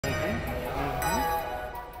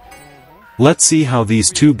Let's see how these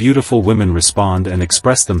two beautiful women respond and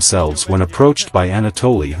express themselves when approached by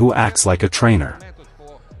Anatoly, who acts like a trainer.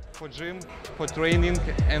 For gym, for training,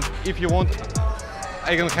 and if you want,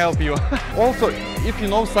 I can help you. Also, if you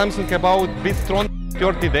know something about Be Strong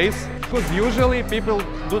 30 days, because usually people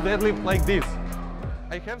do deadlift like this.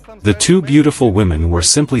 The two beautiful women were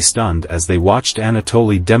simply stunned as they watched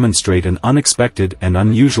Anatoly demonstrate an unexpected and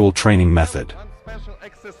unusual training method. Special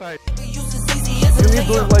exercise. You need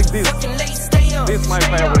to do it like this. This is my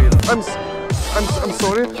favorite. I'm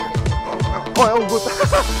sorry. Oh, good.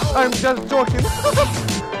 I'm just joking.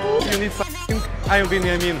 You need something. I'm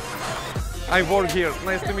Benjamin. I work here.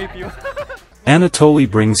 Nice to meet you. Anatoly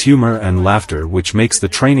brings humor and laughter, which makes the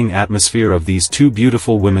training atmosphere of these two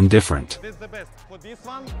beautiful women different. This is the best. For this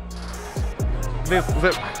one,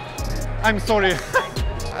 I'm sorry.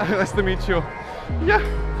 Nice to meet you. Yeah.